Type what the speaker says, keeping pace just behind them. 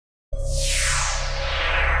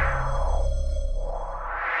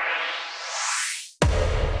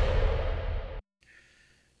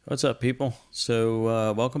What's up, people?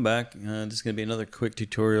 So welcome back. This is going to be another quick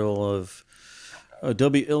tutorial of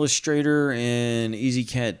Adobe Illustrator and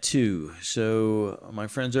EasyCAD 2. So my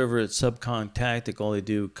friends over at Subcon Tactical, they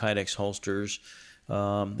do Kydex holsters.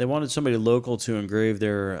 They wanted somebody local to engrave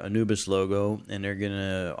their Anubis logo, and they're going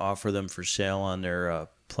to offer them for sale on their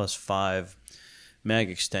 +5 mag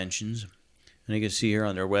extensions. And you can see here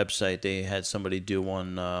on their website, they had somebody do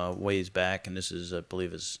one ways back, and this is, I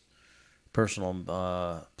believe, is personal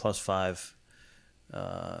 +5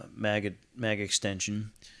 mag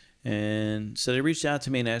extension. And so they reached out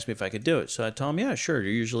to me and asked me if I could do it. So I told them, yeah, sure. They're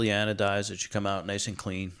usually anodized. It should come out nice and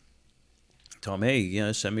clean. I told them,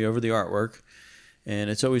 hey, send me over the artwork. And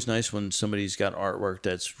it's always nice when somebody's got artwork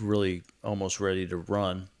that's really almost ready to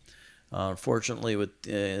run. Unfortunately, with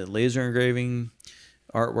laser engraving,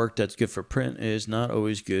 artwork that's good for print is not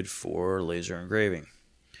always good for laser engraving.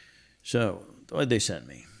 So what did they send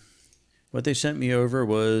me? What they sent me over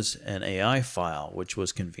was an AI file, which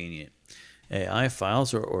was convenient. AI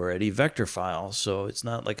files are already vector files, so it's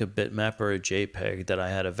not like a bitmap or a JPEG that I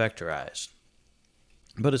had to vectorize.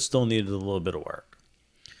 But it still needed a little bit of work.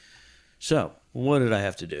 So what did I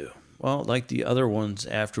have to do? Well, like the other ones,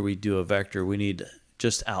 after we do a vector, we need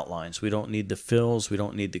just outlines. We don't need the fills. We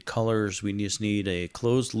don't need the colors. We just need a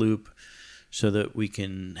closed loop so that we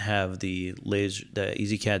can have the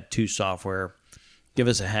EasyCAD 2 software give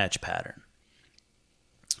us a hatch pattern.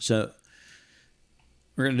 So what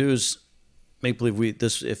we're going to do is make believe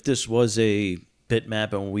if this was a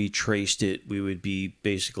bitmap and we traced it, we would be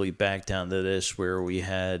basically back down to this where we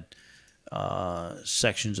had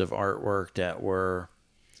sections of artwork that were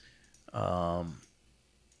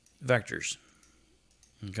vectors.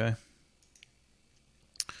 Okay.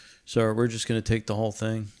 So we're just going to take the whole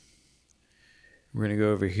thing. We're going to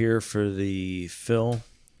go over here for the fill.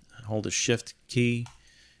 Hold the shift key,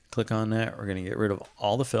 click on that. We're going to get rid of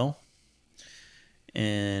all the fill.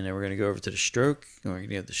 And then we're going to go over to the stroke. And we're going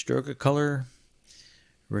to give the stroke a color.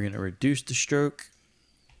 We're going to reduce the stroke.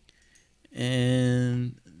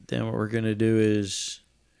 And then what we're going to do is,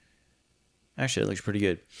 actually it looks pretty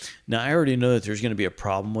good. Now I already know that there's going to be a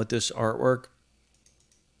problem with this artwork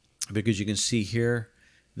because you can see here,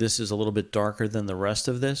 this is a little bit darker than the rest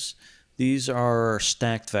of this. These are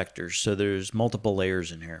stacked vectors, so there's multiple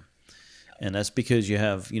layers in here. And that's because you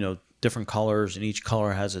have, different colors, and each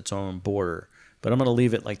color has its own border. But I'm going to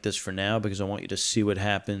leave it like this for now because I want you to see what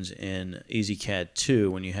happens in EasyCAD 2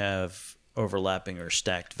 when you have overlapping or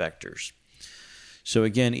stacked vectors. So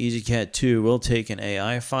again, EasyCAD 2 will take an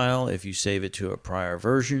AI file if you save it to a prior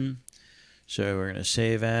version. So we're going to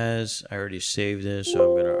save as. I already saved this, so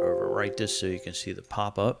I'm going to overwrite this so you can see the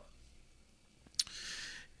pop-up.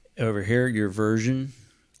 Over here, your version,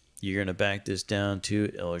 you're going to back this down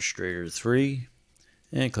to Illustrator 3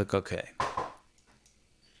 and click OK.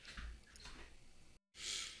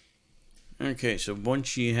 Okay, so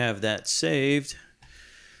once you have that saved,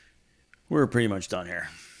 we're pretty much done here.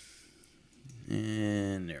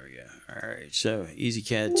 And there we go. All right, so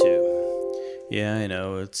EasyCAD 2. Yeah, I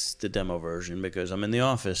know, it's the demo version because I'm in the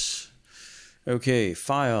office. Okay,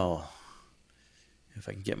 File. If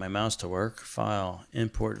I can get my mouse to work, File,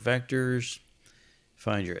 Import Vectors,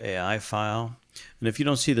 find your AI file. And if you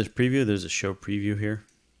don't see this preview, there's a show preview here.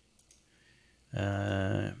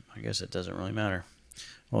 I guess it doesn't really matter.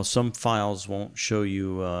 Well, some files won't show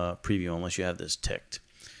you preview unless you have this ticked.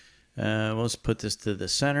 Let's put this to the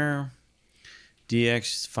center.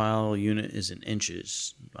 DX file unit is in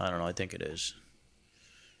inches. I don't know, I think it is.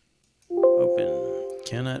 Open.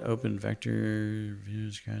 Cannot open vector view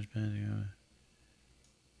scratchpad.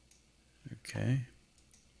 Okay.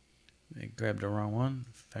 I grabbed the wrong one.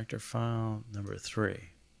 Vector file number 3.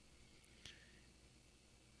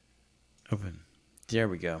 Open. There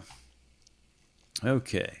we go.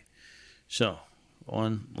 Okay. So,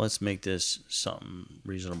 let's make this something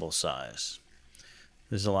reasonable size.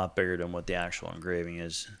 This is a lot bigger than what the actual engraving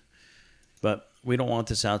is. But we don't want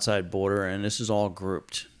this outside border, and this is all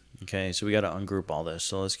grouped. Okay, so we got to ungroup all this.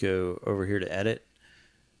 So let's go over here to Edit,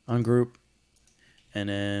 Ungroup, and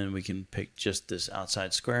then we can pick just this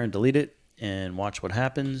outside square and delete it and watch what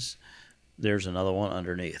happens. There's another one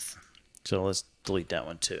underneath. So let's delete that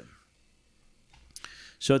one too.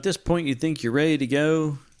 So at this point you think you're ready to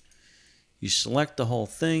go. You select the whole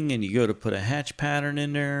thing and you go to put a hatch pattern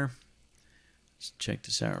in there. Let's check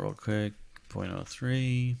this out real quick.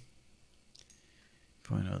 0.03,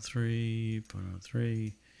 0.03,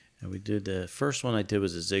 0.03. And we did the first one I did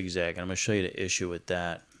was a zigzag. And I'm going to show you the issue with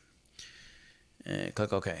that. And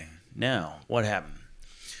click OK. Now, what happened?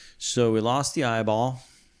 So we lost the eyeball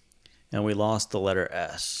and we lost the letter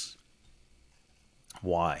S.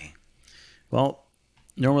 Why? Well,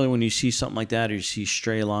 normally when you see something like that or you see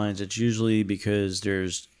stray lines, it's usually because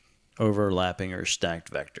there's overlapping or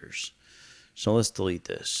stacked vectors. So let's delete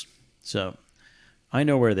this. So I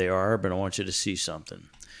know where they are, but I want you to see something.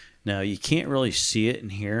 Now you can't really see it in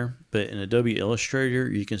here, but in Adobe Illustrator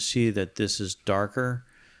you can see that this is darker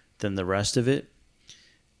than the rest of it.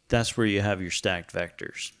 That's where you have your stacked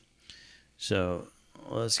vectors. So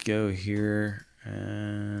let's go here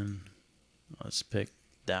and let's pick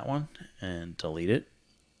that one and delete it.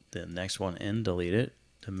 The next one in, delete it.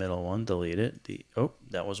 The middle one, delete it.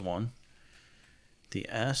 That was one. The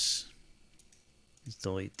S, let's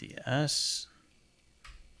delete the S.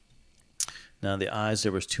 Now the eyes,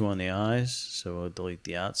 there was 2 on the eyes, so we'll delete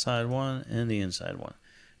the outside one and the inside one.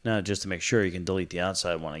 Now just to make sure, you can delete the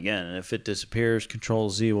outside one again, and if it disappears,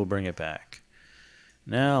 Control Z will bring it back.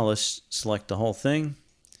 Now let's select the whole thing,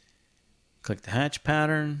 click the hatch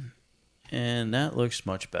pattern, and that looks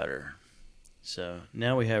much better. So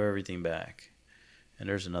now we have everything back, and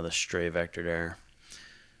there's another stray vector there.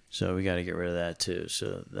 So we got to get rid of that too.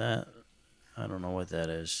 So that, I don't know what that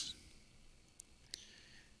is.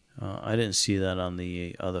 I didn't see that on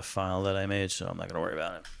the other file that I made, so I'm not going to worry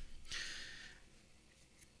about it.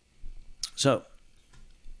 So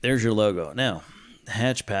there's your logo. Now, the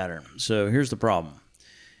hatch pattern. So here's the problem.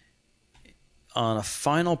 On a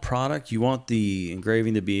final product, you want the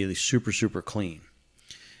engraving to be super, super clean.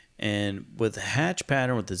 And with the hatch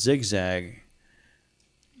pattern, with the zigzag,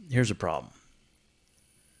 here's a problem.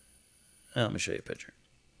 Let me show you a picture.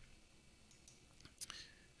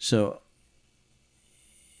 So,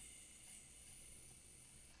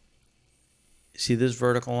 see this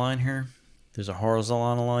vertical line here? There's a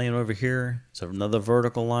horizontal line over here. There's another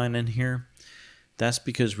vertical line in here. That's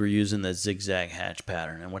because we're using the zigzag hatch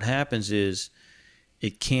pattern. And what happens is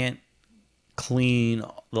it can't clean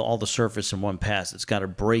all the surface in one pass. It's got to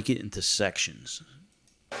break it into sections.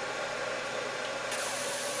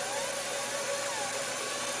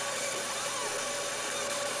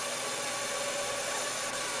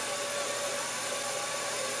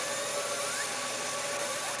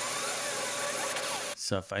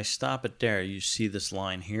 So if I stop it there, you see this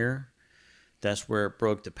line here. That's where it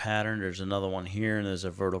broke the pattern. There's another one here, and there's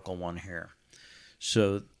a vertical one here.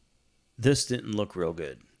 So this didn't look real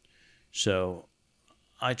good. So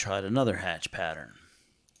I tried another hatch pattern.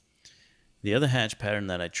 The other hatch pattern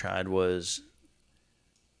that I tried was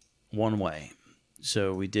one way.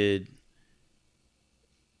 So we did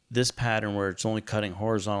this pattern where it's only cutting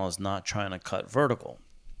horizontal, it's not trying to cut vertical.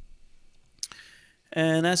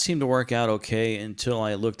 And that seemed to work out okay until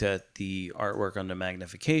I looked at the artwork under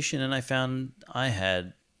magnification and I found I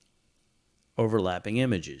had overlapping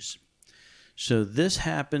images. So this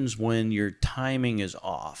happens when your timing is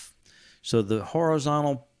off. So the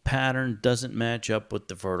horizontal pattern doesn't match up with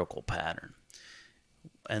the vertical pattern.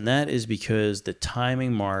 And that is because the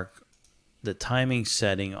timing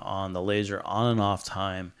setting on the laser on and off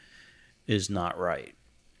time is not right.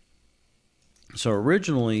 So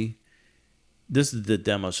originally, this is the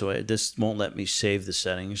demo, so this won't let me save the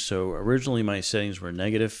settings. So originally my settings were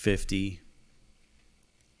 -50,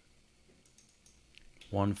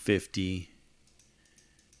 150,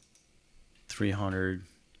 300,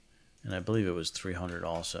 and I believe it was 300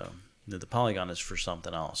 also. The polygon is for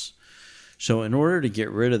something else. So in order to get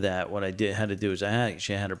rid of that, what I had to do is I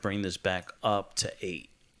actually had to bring this back up to 8.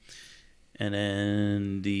 And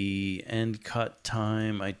then the end cut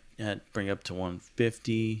time, I had to bring up to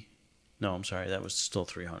 150. No, I'm sorry, that was still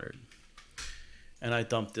 300. And I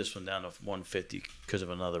dumped this one down to 150 because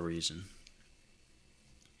of another reason.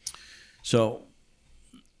 So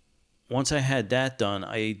once I had that done,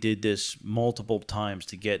 I did this multiple times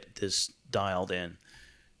to get this dialed in.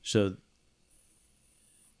 So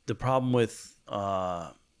the problem with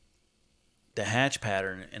the hatch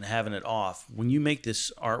pattern and having it off, when you make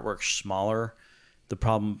this artwork smaller, the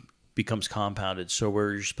problem becomes compounded. So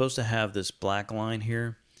where you're supposed to have this black line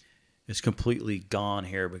here, it's completely gone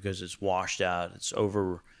here because it's washed out. It's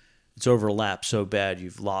overlapped so bad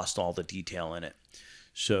you've lost all the detail in it.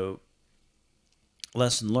 So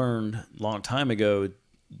lesson learned a long time ago,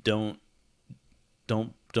 don't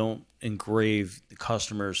engrave the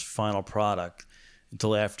customer's final product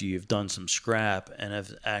until after you've done some scrap and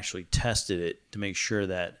have actually tested it to make sure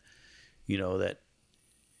that that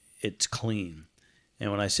it's clean. And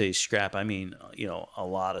when I say scrap, I mean, a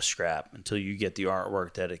lot of scrap until you get the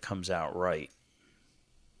artwork that it comes out right.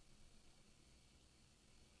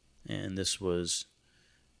 And this was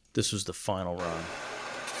the final run.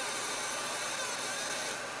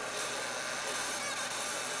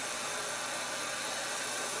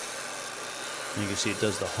 And you can see it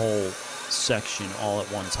does the whole section all at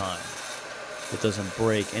one time. it doesn't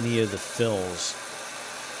break any of the fills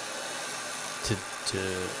to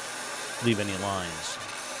leave any lines.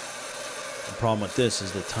 The problem with this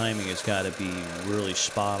is the timing has got to be really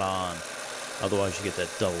spot on, otherwise you get that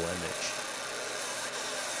double image.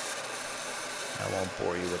 I won't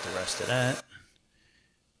bore you with the rest of that.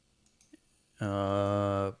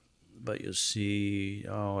 But you'll see,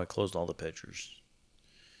 oh, I closed all the pictures.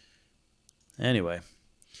 Anyway,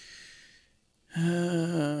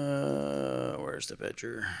 where's the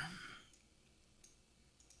picture?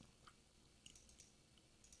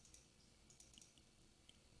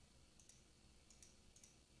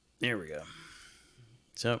 There we go.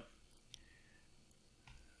 So,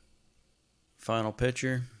 final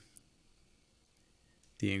picture.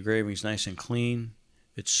 The engraving's nice and clean.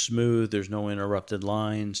 It's smooth. There's no interrupted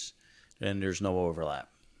lines, and there's no overlap.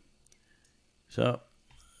 So,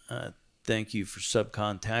 thank you for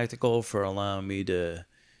Subcon Tactical for allowing me to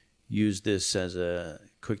use this as a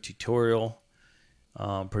quick tutorial.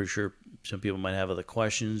 I'm pretty sure some people might have other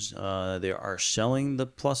questions. They are selling the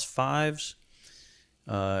 +5s.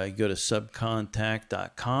 Go to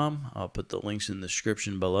subcontact.com. I'll put the links in the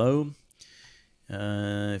description below.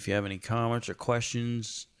 If you have any comments or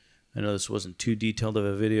questions, I know this wasn't too detailed of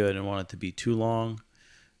a video. I didn't want it to be too long.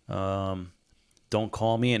 Don't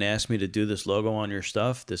call me and ask me to do this logo on your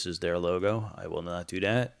stuff. This is their logo. I will not do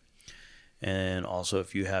that. And also,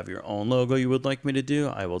 if you have your own logo you would like me to do,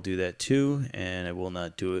 I will do that too. And I will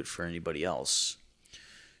not do it for anybody else.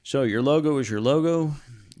 So your logo is your logo.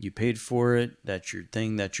 You paid for it. That's your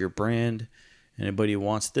thing. That's your brand. Anybody who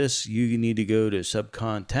wants this, you need to go to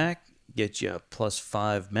Subcon Tac, get you a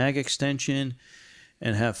 +5 mag extension,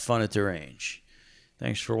 and have fun at the range.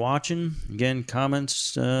 Thanks for watching. Again,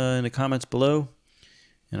 comments in the comments below,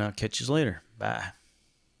 and I'll catch you later. Bye.